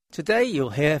Today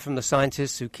you'll hear from the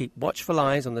scientists who keep watchful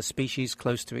eyes on the species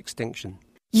close to extinction.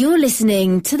 You're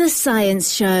listening to The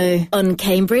Science Show on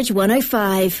Cambridge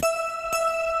 105.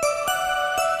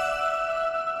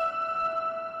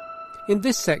 In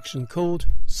this section called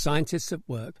Scientists at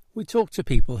Work, we talk to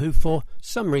people who, for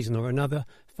some reason or another,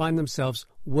 find themselves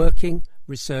working,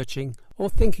 researching or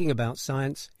thinking about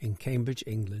science in Cambridge,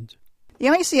 England. The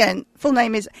IUCN, full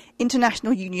name is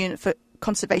International Union for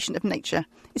Conservation of Nature.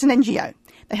 It's an NGO.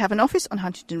 They have an office on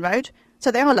Huntingdon Road, so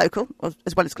they are local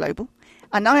as well as global.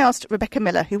 And I asked Rebecca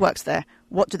Miller, who works there,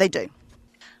 what do they do?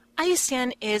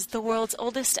 IUCN is the world's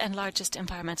oldest and largest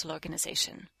environmental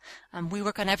organization. We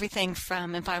work on everything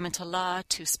from environmental law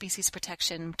to species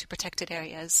protection to protected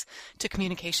areas to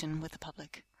communication with the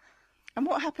public. And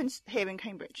what happens here in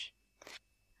Cambridge?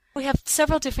 We have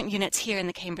several different units here in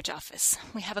the Cambridge office.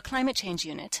 We have a climate change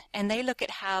unit, and they look at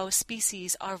how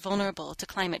species are vulnerable to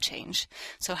climate change.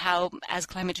 So how, as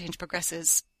climate change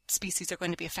progresses, species are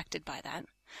going to be affected by that.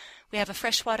 We have a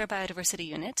freshwater biodiversity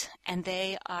unit, and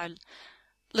they are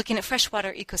looking at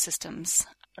freshwater ecosystems.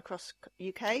 Across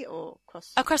UK or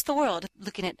across? Across the world,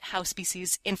 looking at how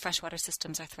species in freshwater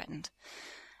systems are threatened.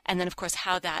 And then, of course,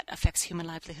 how that affects human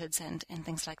livelihoods and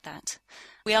things like that.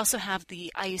 We also have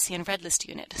the IUCN Red List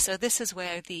unit. So this is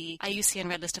where the IUCN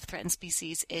Red List of Threatened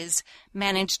Species is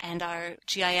managed, and our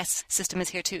GIS system is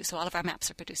here too. So all of our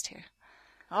maps are produced here.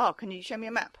 Oh, can you show me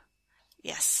a map?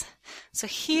 Yes. So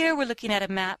here we're looking at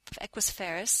a map of Equus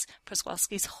ferus,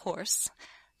 Przewalski's horse.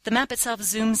 The map itself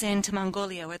zooms into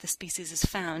Mongolia, where the species is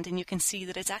found, and you can see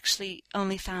that it's actually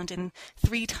only found in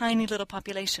 3 tiny little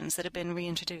populations that have been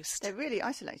reintroduced. They're really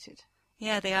isolated.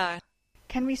 Yeah, they are.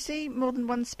 Can we see more than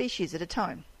one species at a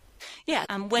time? Yeah,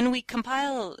 when we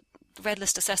compile Red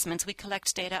List assessments, we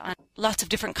collect data on lots of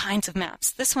different kinds of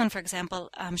maps. This one, for example,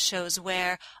 shows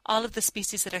where all of the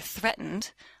species that are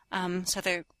threatened, so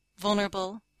they're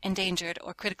vulnerable, endangered,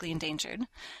 or critically endangered,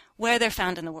 where they're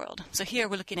found in the world. So here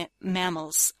we're looking at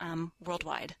mammals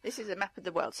worldwide. This is a map of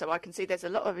the world, so I can see there's a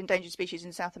lot of endangered species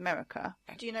in South America.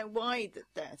 Do you know why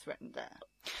they're threatened there?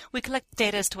 We collect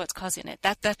data as to what's causing it.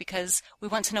 That's because we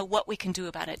want to know what we can do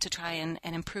about it to try and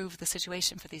improve the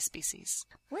situation for these species.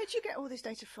 Where do you get all this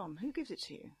data from? Who gives it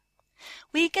to you?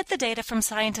 We get the data from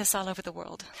scientists all over the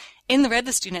world. In the Red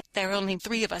List unit, there are only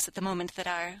 3 of us at the moment that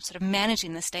are sort of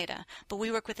managing this data, but we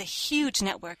work with a huge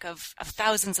network of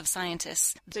thousands of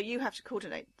scientists. So you have to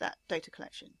coordinate that data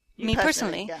collection? Me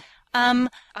personally? Yeah.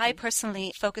 I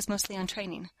personally focus mostly on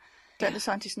training. Don't the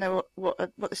scientists know what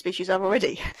the species are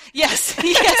already? Yes,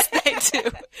 yes, they do.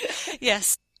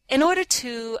 Yes. In order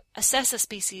to assess a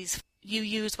species, you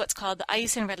use what's called the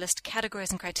IUCN Red List categories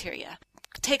and criteria.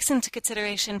 It takes into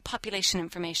consideration population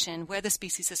information, where the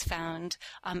species is found,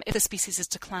 if the species is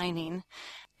declining,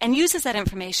 and uses that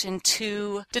information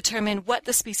to determine what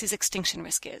the species extinction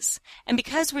risk is. And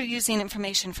because we're using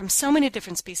information from so many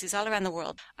different species all around the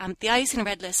world, the IUCN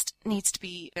Red List needs to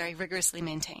be very rigorously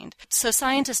maintained. So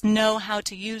scientists know how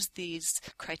to use these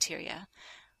criteria.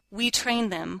 We train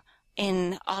them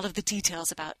in all of the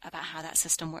details about how that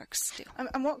system works.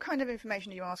 And what kind of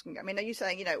information are you asking? I mean, are you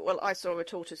saying, well, I saw a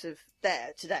tortoise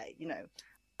there today,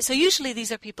 So usually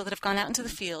these are people that have gone out into the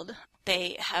field.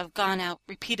 They have gone out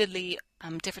repeatedly,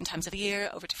 different times of year,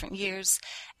 over different years,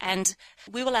 and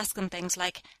we will ask them things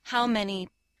like, how many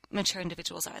mature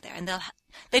individuals are there? And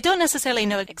they don't necessarily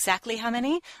know exactly how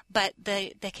many, but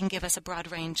they can give us a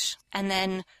broad range. And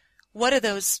then, what are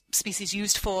those species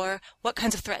used for? What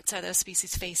kinds of threats are those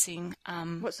species facing?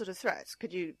 What sort of threats?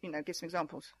 Could you, give some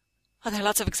examples? Oh, there are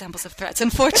lots of examples of threats,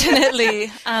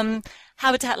 unfortunately.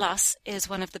 Habitat loss is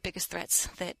one of the biggest threats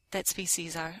that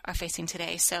species are facing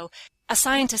today. So a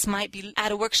scientist might be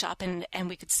at a workshop and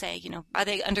we could say, are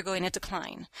they undergoing a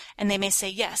decline? And they may say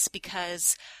yes,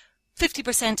 because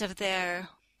 50% of their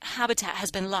habitat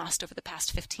has been lost over the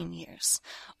past 15 years.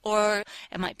 Or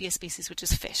it might be a species which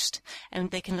is fished, and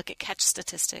they can look at catch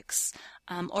statistics,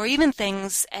 or even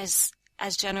things as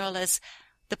general as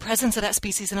the presence of that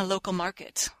species in a local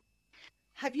market.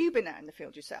 Have you been out in the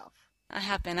field yourself? I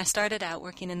have been. I started out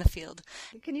working in the field.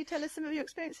 Can you tell us some of your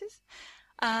experiences?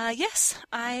 Yes,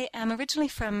 I am originally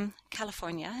from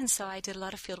California, and so I did a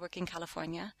lot of field work in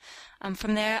California.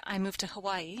 From there, I moved to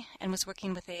Hawaii and was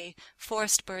working with a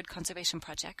forest bird conservation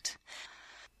project.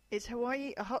 Is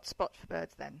Hawaii a hot spot for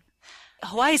birds then?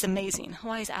 Hawaii is amazing.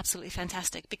 Hawaii is absolutely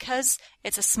fantastic because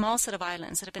it's a small set of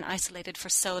islands that have been isolated for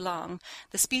so long.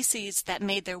 The species that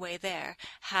made their way there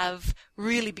have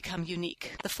really become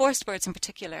unique. The forest birds in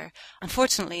particular,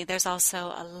 unfortunately, there's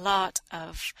also a lot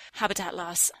of habitat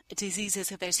loss, diseases.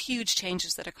 There's huge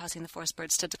changes that are causing the forest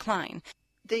birds to decline.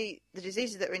 The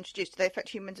diseases that are introduced, do they affect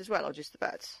humans as well, or just the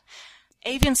birds?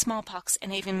 avian smallpox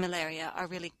and avian malaria are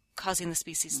really causing the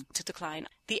species to decline.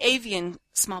 The avian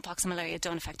smallpox and malaria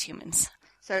don't affect humans.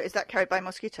 So is that carried by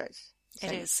mosquitoes?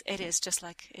 It is. It is, just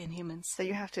like in humans. So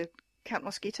you have to count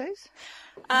mosquitoes?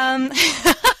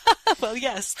 Well,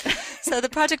 yes. So the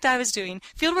project I was doing,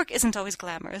 fieldwork isn't always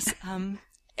glamorous.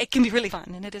 It can be really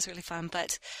fun, and it is really fun.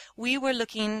 But we were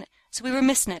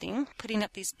mist netting, putting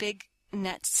up these big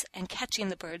nets and catching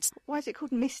the birds. Why is it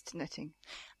called mist netting?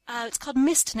 It's called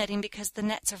mist netting because the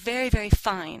nets are very, very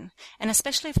fine. And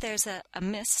especially if there's a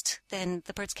mist, then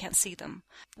the birds can't see them.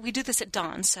 We do this at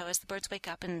dawn, so as the birds wake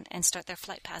up and start their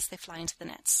flight paths, they fly into the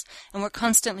nets. And we're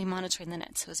constantly monitoring the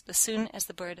nets. So as soon as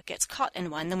the bird gets caught in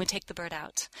one, then we take the bird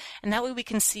out. And that way we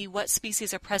can see what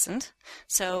species are present.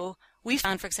 So we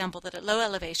found, for example, that at low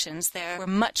elevations, there were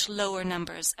much lower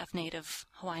numbers of native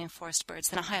Hawaiian forest birds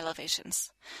than at high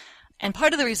elevations. And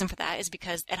part of the reason for that is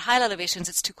because at high elevations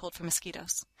it's too cold for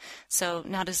mosquitoes. So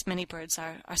not as many birds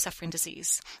are suffering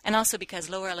disease. And also because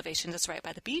lower elevations, it's right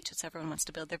by the beach, so everyone wants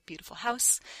to build their beautiful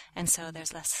house, and so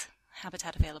there's less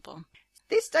habitat available.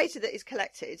 This data that is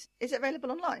collected, is it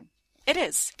available online? It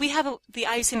is. We have the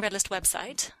IUCN Red List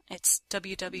website. It's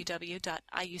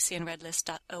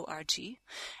www.iucnredlist.org.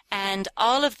 And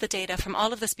all of the data from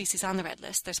all of the species on the Red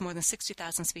List, there's more than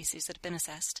 60,000 species that have been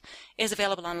assessed, is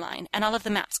available online. And all of the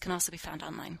maps can also be found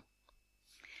online.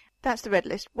 That's the Red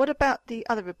List. What about the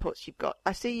other reports you've got?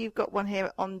 I see you've got one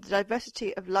here on the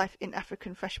diversity of life in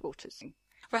African freshwaters.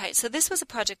 Right, so this was a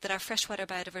project that our Freshwater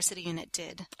Biodiversity Unit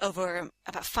did over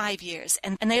about 5 years,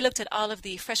 and they looked at all of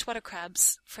the freshwater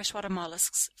crabs, freshwater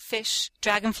mollusks, fish,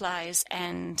 dragonflies,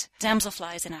 and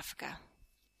damselflies in Africa.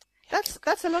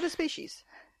 That's a lot of species.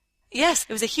 Yes,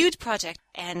 it was a huge project,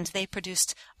 and they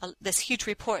produced this huge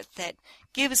report that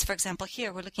gives, for example,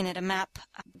 here we're looking at a map,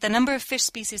 the number of fish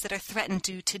species that are threatened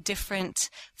due to different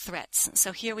threats.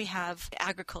 So here we have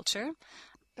agriculture.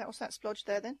 What's that splodge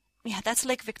there then? Yeah, that's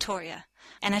Lake Victoria.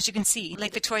 And as you can see,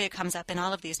 Lake Victoria comes up in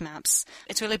all of these maps.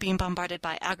 It's really being bombarded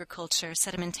by agriculture,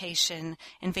 sedimentation,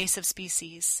 invasive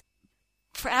species.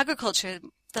 For agriculture,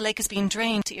 the lake is being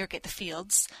drained to irrigate the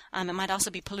fields. It might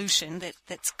also be pollution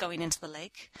that's going into the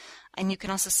lake. And you can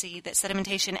also see that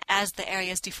sedimentation, as the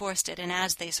area is deforested and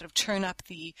as they sort of churn up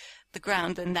the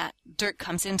ground, then that dirt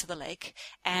comes into the lake.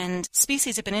 And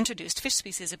species have been introduced, fish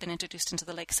species have been introduced into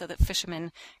the lake so that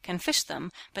fishermen can fish them.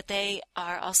 But they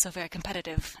are also very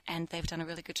competitive, and they've done a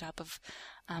really good job of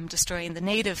destroying the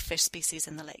native fish species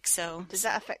in the lake. So does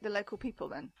that affect the local people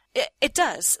then? It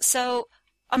does. So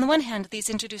on the one hand, these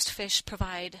introduced fish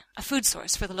provide a food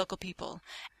source for the local people.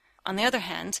 On the other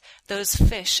hand, those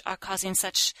fish are causing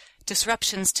such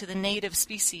disruptions to the native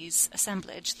species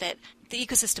assemblage that the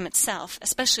ecosystem itself,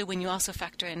 especially when you also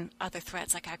factor in other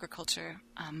threats like agriculture,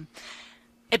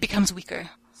 it becomes weaker.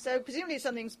 So presumably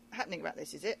something's happening about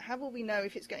this, is it? How will we know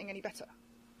if it's getting any better?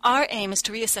 Our aim is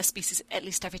to reassess species at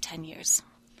least every 10 years.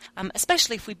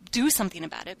 Especially if we do something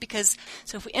about it, because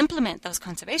if we implement those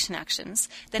conservation actions,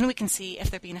 then we can see if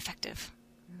they're being effective.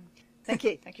 Thank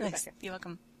you. Thank you, Rebecca. You're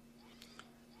welcome.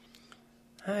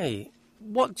 Hey,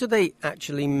 what do they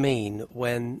actually mean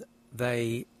when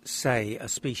they say a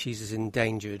species is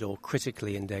endangered or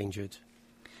critically endangered?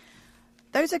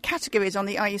 Those are categories on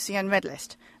the IUCN Red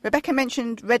List. Rebecca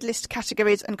mentioned Red List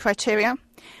categories and criteria.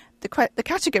 The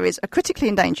categories are critically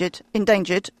endangered,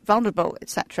 vulnerable,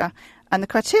 etc., and the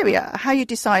criteria are how you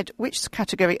decide which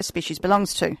category a species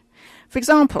belongs to. For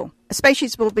example, a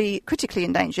species will be critically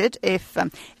endangered if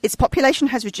its population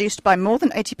has reduced by more than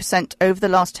 80% over the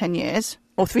last 10 years,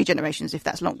 or 3 generations if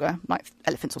that's longer, like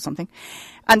elephants or something,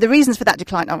 and the reasons for that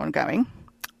decline are ongoing,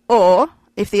 or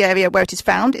if the area where it is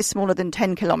found is smaller than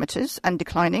 10 kilometres and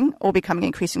declining or becoming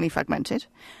increasingly fragmented,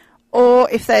 or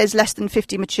if there's less than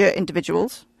 50 mature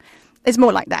individuals. There's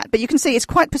more like that, but you can see it's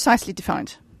quite precisely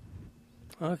defined.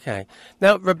 Okay.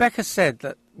 Now, Rebecca said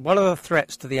that one of the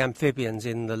threats to the amphibians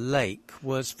in the lake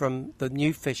was from the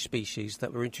new fish species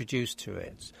that were introduced to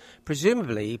it,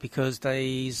 presumably because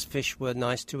these fish were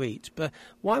nice to eat. But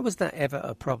why was that ever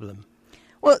a problem?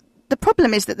 Well, the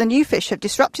problem is that the new fish have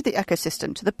disrupted the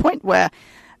ecosystem to the point where,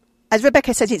 as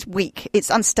Rebecca says, it's weak, it's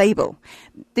unstable.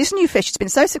 This new fish has been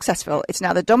so successful, it's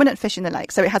now the dominant fish in the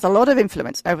lake, so it has a lot of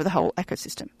influence over the whole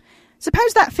ecosystem.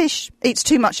 Suppose that fish eats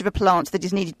too much of a plant that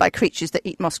is needed by creatures that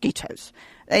eat mosquitoes,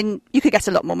 then you could get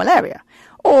a lot more malaria.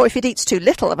 Or if it eats too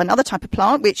little of another type of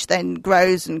plant, which then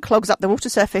grows and clogs up the water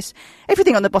surface,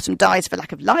 everything on the bottom dies for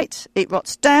lack of light, it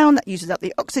rots down, that uses up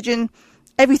the oxygen,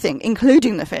 everything,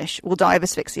 including the fish, will die of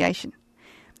asphyxiation.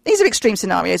 These are extreme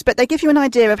scenarios, but they give you an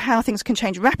idea of how things can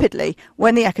change rapidly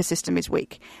when the ecosystem is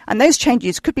weak. And those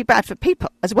changes could be bad for people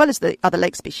as well as the other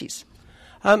lake species.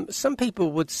 Some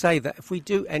people would say that if we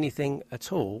do anything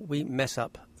at all, we mess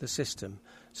up the system.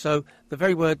 So the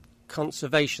very word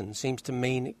conservation seems to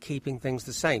mean keeping things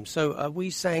the same. So are we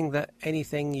saying that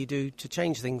anything you do to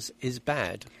change things is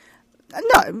bad?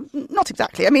 No, not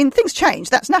exactly. I mean, things change.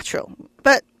 That's natural.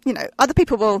 But, other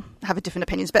people will have different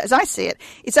opinions. But as I see it,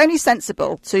 it's only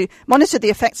sensible to monitor the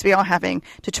effects we are having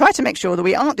to try to make sure that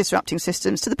we aren't disrupting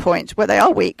systems to the point where they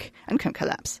are weak and can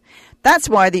collapse. That's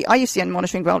why the IUCN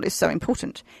monitoring role is so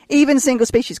important. Even single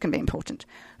species can be important.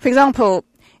 For example,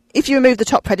 if you remove the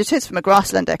top predators from a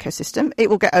grassland ecosystem, it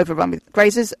will get overrun with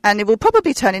grazers and it will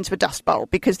probably turn into a dust bowl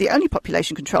because the only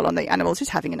population control on the animals is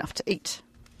having enough to eat.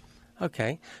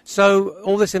 Okay, so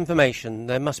all this information,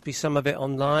 there must be some of it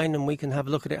online and we can have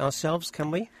a look at it ourselves, can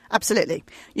we? Absolutely.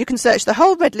 You can search the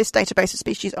whole Red List database of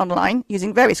species online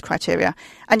using various criteria,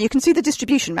 and you can see the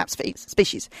distribution maps for each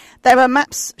species. There are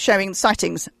maps showing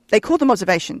sightings. They call them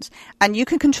observations, and you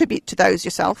can contribute to those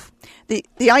yourself. The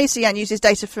IUCN uses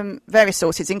data from various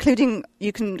sources, including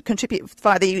you can contribute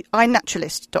via the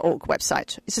iNaturalist.org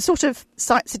website. It's a sort of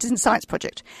citizen science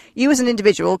project. You as an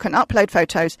individual can upload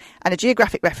photos and a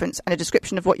geographic reference and a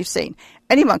description of what you've seen.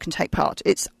 Anyone can take part.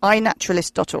 It's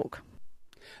iNaturalist.org.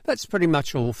 That's pretty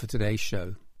much all for today's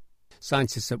show.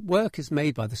 Scientists at Work is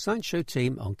made by the Science Show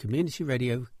team on Community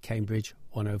Radio Cambridge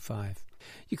 105.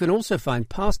 You can also find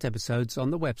past episodes on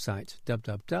the website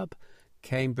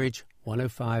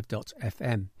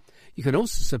www.cambridge105.fm. You can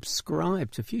also subscribe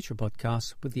to future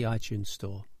podcasts with the iTunes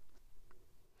Store.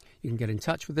 You can get in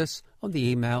touch with us on the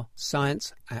email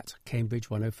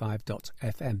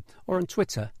science@cambridge105.fm or on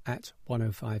Twitter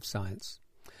 @105science.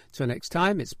 Till next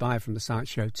time, it's bye from the Science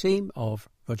Show team of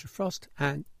Roger Frost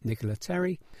and Nicola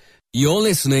Terry. You're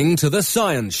listening to The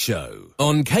Science Show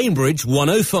on Cambridge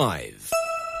 105.